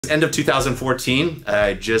End of 2014,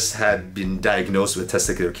 I just had been diagnosed with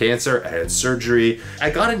testicular cancer. I had surgery. I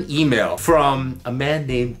got an email from a man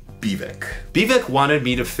named Bivek. Bivek wanted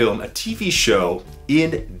me to film a TV show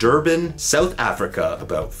in Durban, South Africa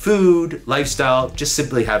about food, lifestyle, just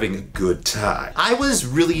simply having a good time. I was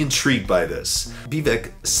really intrigued by this.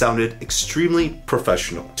 Bivek sounded extremely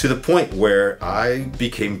professional to the point where I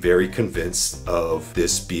became very convinced of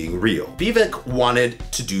this being real. Bivek wanted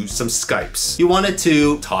to do some Skypes. He wanted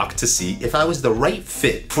to talk to see if I was the right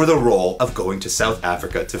fit for the role of going to South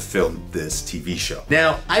Africa to film this TV show.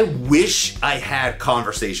 Now, I wish I had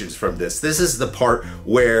conversations from this. This is the part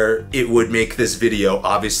where it would make this video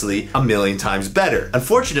obviously a million times better.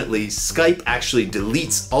 Unfortunately, Skype actually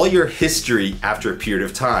deletes all your history after a period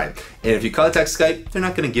of time. And if you contact Skype, they're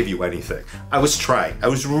not gonna give you anything. I was trying. I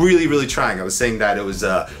was really trying. I was saying that it was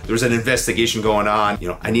there was an investigation going on. You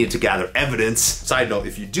know, I needed to gather evidence. Side note,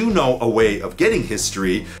 if you do know a way of getting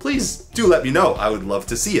history, please do let me know. I would love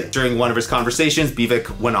to see it. During one of his conversations,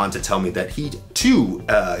 Bivek went on to tell me that he too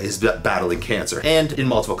is battling cancer. And in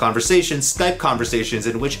multiple conversations, Skype conversations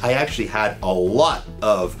in which I actually had a lot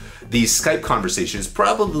of these Skype conversations,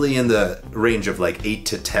 probably in the range of like 8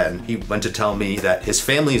 to 10. He went to tell me that his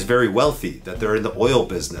family is very wealthy, that they're in the oil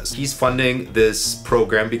business. He's funding this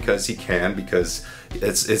program because he can, because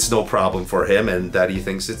it's no problem for him, and that he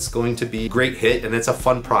thinks it's going to be a great hit and it's a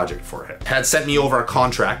fun project for him. Had sent me over a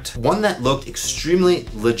contract, one that looked extremely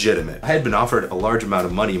legitimate. I had been offered a large amount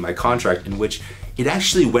of money in my contract, in which it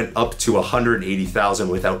actually went up to 180,000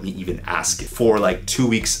 without me even asking, for like 2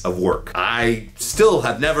 weeks of work. I still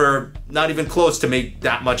have never, not even close to make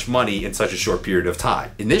that much money in such a short period of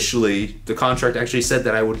time. Initially, the contract actually said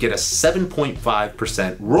that I would get a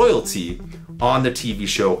 7.5% royalty on the TV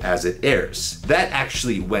show as it airs. That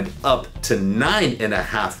actually went up to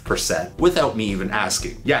 9.5% without me even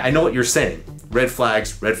asking. Yeah, I know what you're saying. Red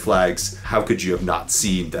flags, red flags. How could you have not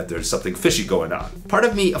seen that there's something fishy going on? Part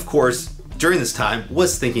of me, of course, during this time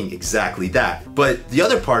was thinking exactly that. But the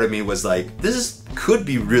other part of me was like, could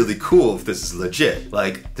be really cool if this is legit.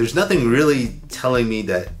 Like, there's nothing really telling me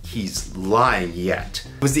that he's lying yet.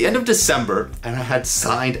 It was the end of December and I had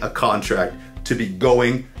signed a contract to be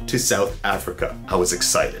going to South Africa. I was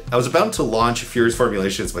excited. I was about to launch Furious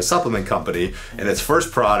Formulations, my supplement company, and its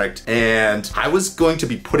first product, and I was going to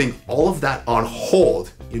be putting all of that on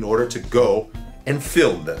hold in order to go and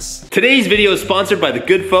film this. Today's video is sponsored by the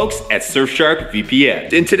good folks at Surfshark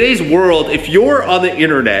VPN. In today's world, if you're on the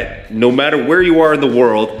internet, no matter where you are in the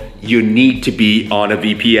world, you need to be on a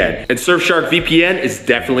VPN. And Surfshark VPN is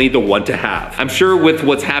definitely the one to have. I'm sure with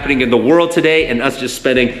what's happening in the world today and us just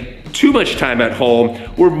spending too much time at home,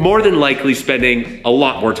 we're more than likely spending a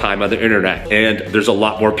lot more time on the internet. And there's a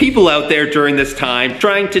lot more people out there during this time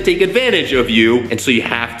trying to take advantage of you, and so you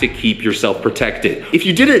have to keep yourself protected. If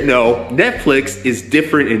you didn't know, Netflix is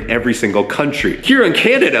different in every single country. Here in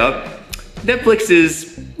Canada, Netflix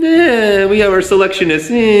is, we have our selection is,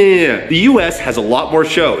 The US has a lot more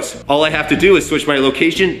shows. All I have to do is switch my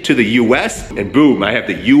location to the US and boom, I have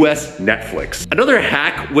the US Netflix. Another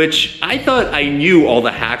hack, which I thought I knew all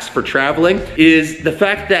the hacks for traveling, is the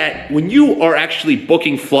fact that when you are actually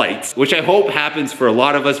booking flights, which I hope happens for a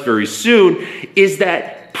lot of us very soon, is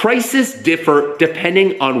that prices differ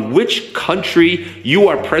depending on which country you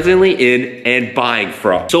are presently in and buying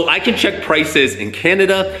from. So I can check prices in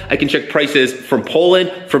Canada, I can check prices from Poland,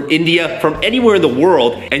 from India, from anywhere in the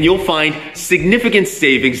world, and you'll find significant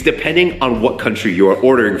savings depending on what country you are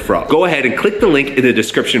ordering from. Go ahead and click the link in the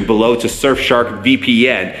description below to Surfshark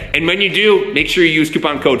VPN. And when you do, make sure you use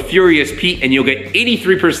coupon code FURIOUSPete and you'll get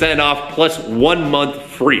 83% off plus 1 month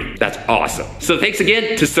free. That's awesome. So thanks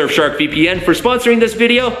again to Surfshark VPN for sponsoring this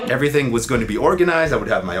video. Everything was going to be organized. I would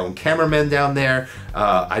have my own cameraman down there.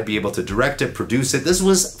 I'd be able to direct it, produce it. This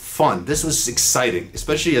was fun. This was exciting,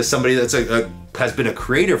 especially as somebody that's has been a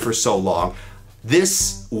creator for so long.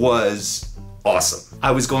 This was awesome.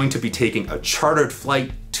 I was going to be taking a chartered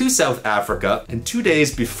flight to South Africa, and 2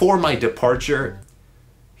 days before my departure,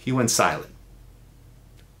 he went silent.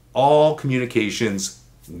 All communications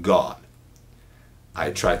gone.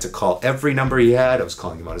 I tried to call every number he had. I was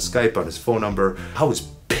calling him on his Skype, on his phone number. I was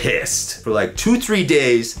pissed. For like 2-3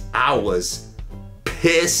 days, I was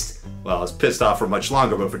pissed. Well, I was pissed off for much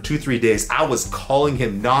longer, but for 2-3 days, I was calling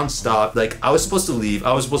him nonstop. Like, I was supposed to leave.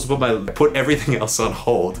 I was supposed to put everything else on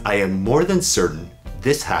hold. I am more than certain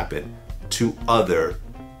this happened to other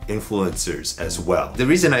influencers as well. The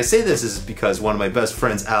reason I say this is because one of my best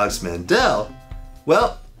friends, Alex Mandel,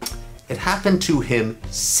 well, It happened to him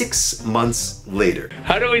 6 months later.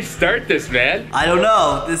 How do we start this, man? I don't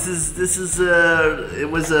know. This is it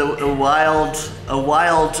was a wild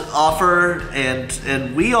offer, and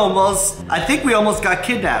I think we almost got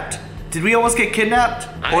kidnapped. Did we almost get kidnapped?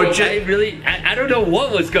 I don't know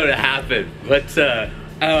what was going to happen, but no,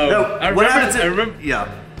 I remember.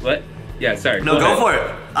 Yeah. What? Yeah, sorry. No, go for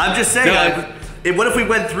it. I'm just saying. What if we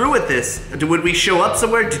went through with this? Would we show up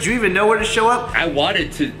somewhere? Did you even know where to show up? I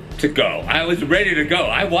wanted to go. I was ready to go.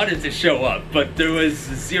 I wanted to show up, but there was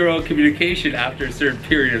zero communication after a certain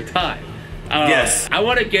period of time. Yes. I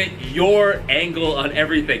want to get your angle on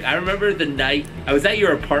everything. I remember the night I was at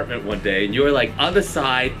your apartment one day, and you were like on the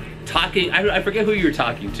side talking. I forget who you were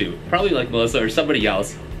talking to. Probably like Melissa or somebody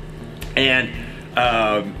else. And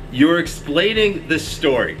you were explaining the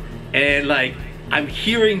story, and like I'm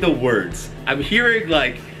hearing the words. I'm hearing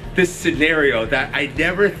like this scenario that I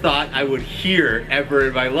never thought I would hear ever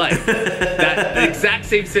in my life. That the exact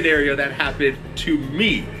same scenario that happened to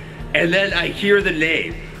me. And then I hear the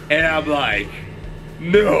name, and I'm like,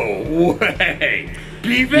 no way.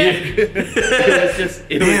 Bivek?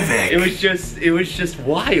 It was just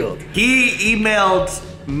wild. He emailed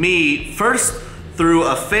me first through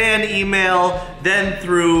a fan email, then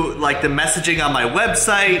through like the messaging on my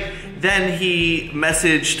website. Then he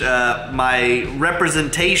messaged my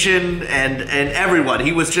representation and everyone.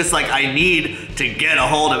 He was just like, I need to get a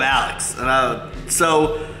hold of Alex.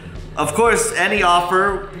 So, of course, any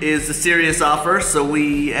offer is a serious offer. So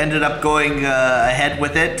we ended up going ahead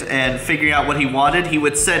with it and figuring out what he wanted. He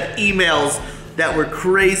would send emails that were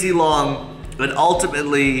crazy long, but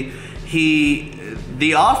ultimately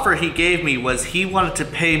the offer he gave me was he wanted to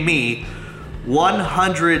pay me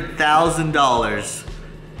 $100,000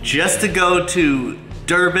 just to go to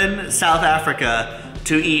Durban, South Africa,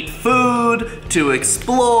 to eat food, to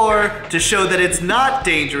explore, to show that it's not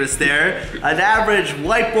dangerous there. An average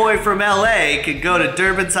white boy from LA could go to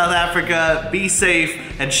Durban, South Africa, be safe,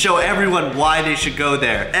 and show everyone why they should go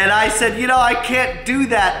there. And I said, you know, I can't do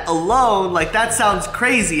that alone. Like, that sounds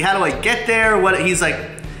crazy. How do I get there? He's like,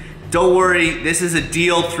 don't worry, this is a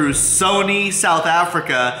deal through Sony South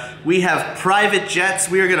Africa. We have private jets.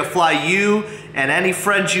 We are gonna fly you and any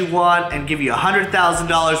friends you want and give you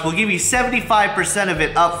 $100,000. We'll give you 75% of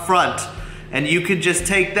it up front. And you can just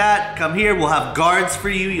take that, come here, we'll have guards for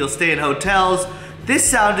you, you'll stay in hotels. This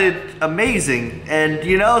sounded amazing. And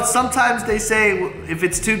you know, sometimes they say if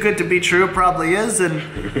it's too good to be true, it probably is. And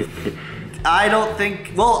I don't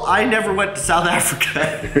think, well, I never went to South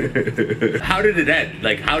Africa. How did it end?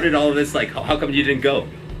 Like, how did all of this, like, how come you didn't go?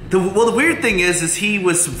 Well, the weird thing is he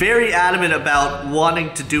was very adamant about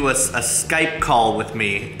wanting to do a Skype call with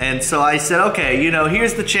me. And so I said, okay, you know,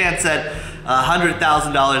 here's the chance at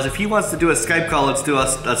 $100,000. If he wants to do a Skype call, let's do a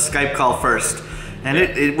Skype call first. And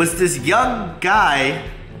it was this young guy,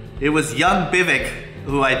 it was young Bivek,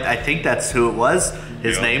 who I think that's who it was,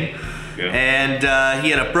 his name. Yeah. And he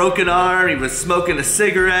had a broken arm, he was smoking a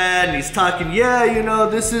cigarette, and he's talking, yeah, you know,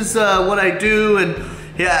 this is what I do, and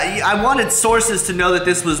yeah, I wanted sources to know that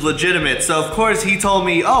this was legitimate. So of course he told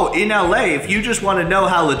me, oh, in LA, if you just want to know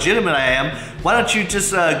how legitimate I am, why don't you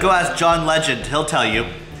just go ask John Legend, he'll tell you.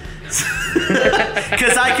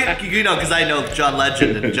 Because I know John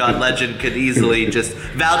Legend, and John Legend could easily just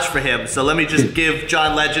vouch for him. So let me just give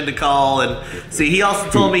John Legend a call and see. He also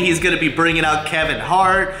told me he's going to be bringing out Kevin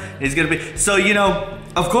Hart. He's going to be, so you know,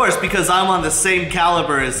 of course, because I'm on the same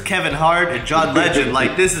caliber as Kevin Hart and John Legend,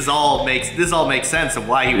 like this all makes sense of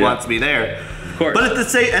why he wants me there. Of course. But at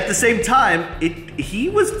the same time, he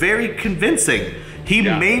was very convincing. He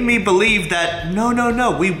made me believe that,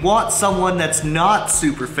 no, we want someone that's not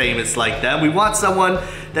super famous like them. We want someone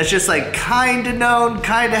that's just like kinda known,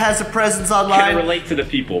 kinda has a presence online. Can relate to the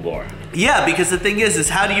people more. Yeah, because the thing is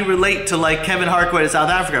how do you relate to like Kevin Hart going to South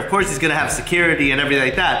Africa? Of course he's gonna have security and everything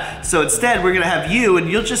like that. So instead we're gonna have you and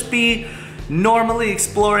you'll just be normally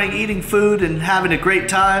exploring, eating food and having a great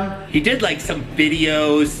time. He did like some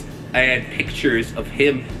videos and pictures of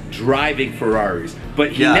him driving Ferraris,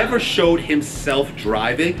 but he never showed himself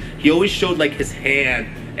driving. He always showed like his hand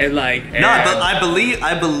and like. No, but I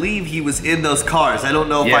believe he was in those cars. I don't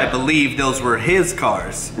know if I believe those were his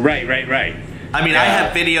cars. Right. I mean, I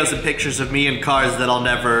have videos and pictures of me in cars that I'll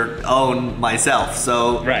never own myself.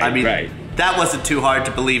 So that wasn't too hard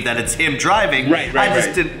to believe that it's him driving. I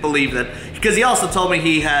just didn't believe that. Because he also told me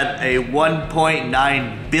he had a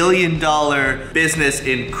 $1.9 billion business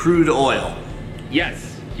in crude oil. Yes,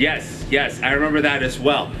 I remember that as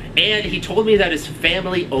well. And he told me that his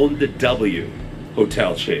family owned the W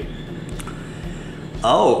hotel chain.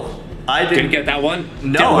 Oh, I Didn't get that one?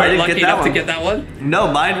 No, I didn't get that one. To get that one?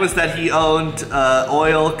 No, mine was that he owned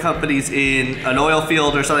oil companies in an oil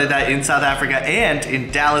field or something like that in South Africa and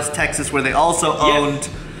in Dallas, Texas, where they also owned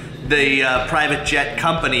the private jet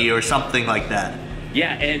company or something like that.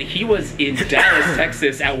 Yeah, and he was in Dallas,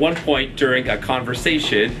 Texas at one point during a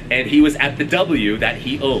conversation, and he was at the W that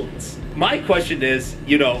he owns. My question is,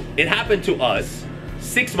 you know, it happened to us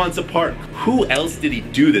 6 months apart. Who else did he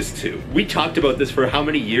do this to? We talked about this for how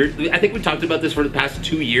many years? I think we talked about this for the past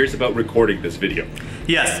 2 years about recording this video.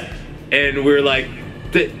 Yes. And we're like,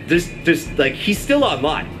 there's like, he's still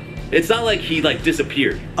online. It's not like he like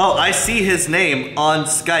disappeared. Oh, I see his name on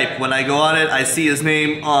Skype. When I go on it, I see his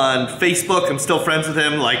name on Facebook. I'm still friends with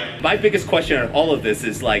him. Like, my biggest question on all of this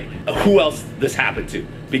is like, who else this happened to?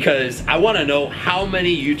 Because I want to know how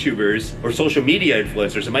many YouTubers or social media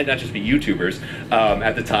influencers, it might not just be YouTubers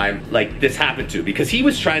at the time, like this happened to. Because he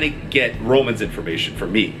was trying to get Roman's information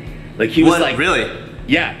from me. Like he was like, really?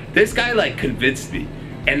 Yeah, this guy like convinced me.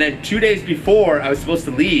 And then 2 days before I was supposed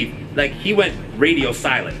to leave, like he went radio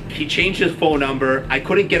silent. He changed his phone number. I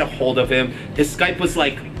couldn't get a hold of him. His Skype was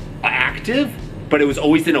like active, but it was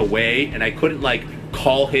always in a way, and I couldn't like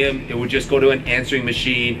call him. It would just go to an answering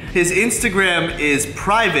machine. His Instagram is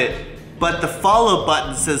private, but the follow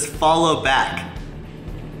button says follow back.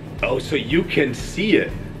 Oh, so you can see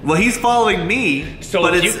it. Well, he's following me. So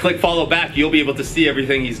if you click follow back, you'll be able to see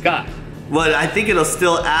everything he's got. Well, I think it'll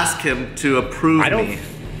still ask him to approve me.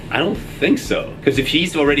 I don't think so. Because if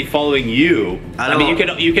he's already following you, I mean,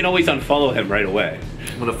 you can always unfollow him right away.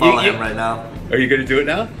 I'm gonna follow him right now. Are you gonna do it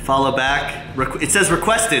now? Follow back. It says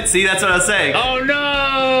requested. See, that's what I was saying. Oh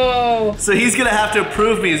no! So he's gonna have to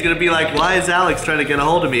approve me. He's gonna be like, why is Alex trying to get a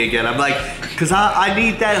hold of me again? I'm like, cause I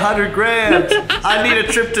need that 100 grand. I need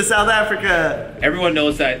a trip to South Africa. Everyone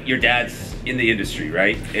knows that your dad's in the industry,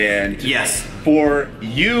 right? And yes, for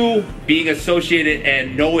you being associated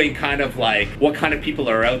and knowing kind of like what kind of people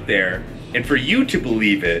are out there, and for you to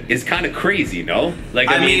believe it is kind of crazy, no? Like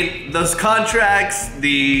I mean those contracts,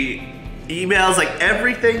 the emails, like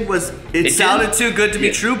everything was, it sounded too good to be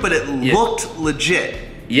true, but it looked legit.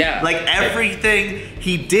 Yeah. Like everything,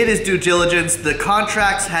 he did his due diligence. The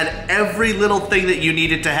contracts had every little thing that you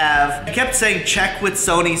needed to have. He kept saying check with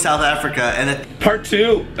Sony South Africa, and then Part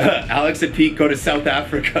 2, Alex and Pete go to South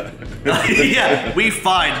Africa. Yeah, we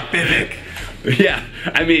find Bivik. Yeah,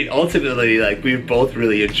 I mean, ultimately, like, we both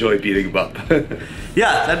really enjoy beating him up.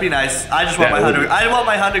 Yeah, that'd be nice. I just want my 100. I want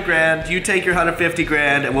my 100 grand. You take your 150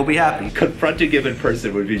 grand, and we'll be happy. Confronting him in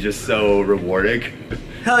person would be just so rewarding.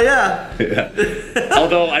 Hell yeah. Yeah.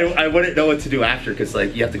 Although I wouldn't know what to do after, because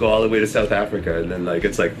like you have to go all the way to South Africa, and then like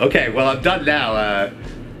it's like, okay, well I'm done now.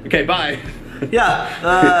 Okay, bye.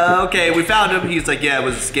 Yeah. Okay, we found him. He's like, yeah, it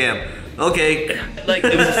was a scam. Okay. Like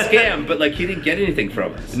it was a scam, but like he didn't get anything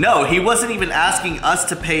from us. No, he wasn't even asking us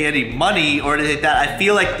to pay any money or anything like that. I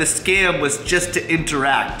feel like the scam was just to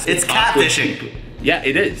interact. It's catfishing. Yeah,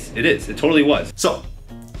 it is. It is. It totally was. So,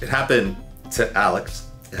 it happened to Alex.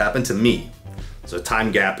 It happened to me. There's a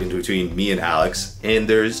time gap in between me and Alex, and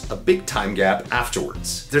there's a big time gap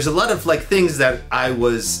afterwards. There's a lot of like things that I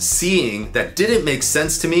was seeing that didn't make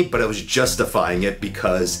sense to me, but I was justifying it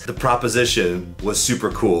because the proposition was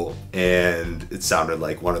super cool and it sounded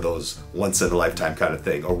like one of those once in a lifetime kind of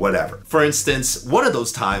thing or whatever. For instance, one of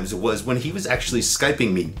those times was when he was actually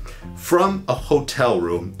Skyping me from a hotel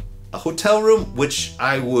room which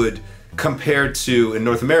I would compared to, in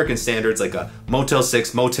North American standards, like a Motel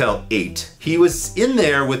 6, Motel 8. He was in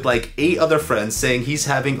there with like 8 other friends saying he's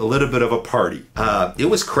having a little bit of a party. It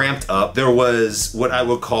was cramped up. There was what I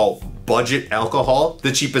would call budget alcohol,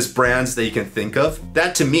 the cheapest brands that you can think of.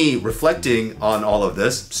 That to me, reflecting on all of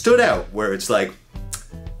this, stood out where it's like,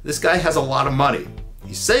 this guy has a lot of money.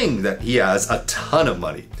 He's saying that he has a ton of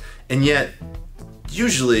money. And yet,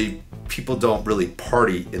 usually, people don't really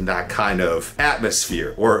party in that kind of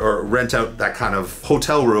atmosphere or rent out that kind of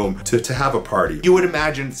hotel room to have a party. You would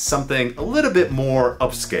imagine something a little bit more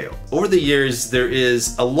upscale. Over the years, there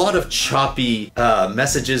is a lot of choppy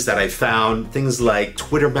messages that I found, things like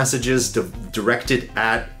Twitter messages directed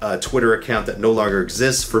at a Twitter account that no longer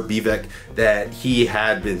exists for Bivik, that he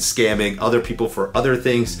had been scamming other people for other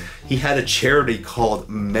things. He had a charity called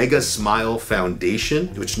Mega Smile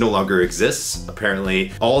Foundation, which no longer exists.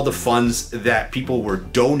 Apparently, all the funds that people were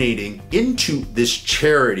donating into this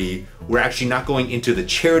charity were actually not going into the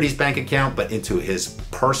charity's bank account, but into his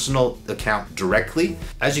personal account directly.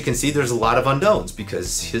 As you can see, there's a lot of unknowns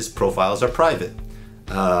because his profiles are private.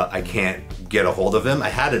 I can't get a hold of him. I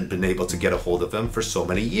hadn't been able to get a hold of him for so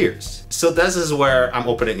many years. So this is where I'm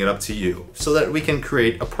opening it up to you so that we can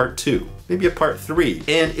create a part 2, maybe a part 3.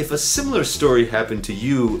 And if a similar story happened to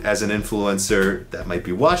you as an influencer that might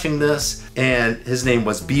be watching this, and his name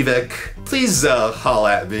was Bivik, please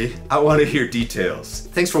holla at me. I want to hear details.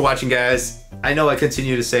 Thanks for watching, guys. I know I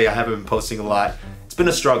continue to say I haven't been posting a lot. It's been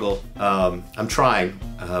a struggle. I'm trying,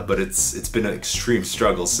 but it's been an extreme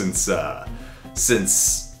struggle since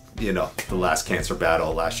you know, the last cancer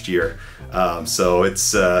battle last year. So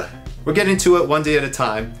it's we're getting to it one day at a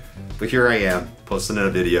time. But here I am posting a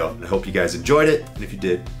video, and I hope you guys enjoyed it. And if you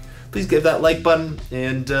did, please give that like button,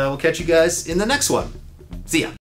 and we'll catch you guys in the next one. See ya.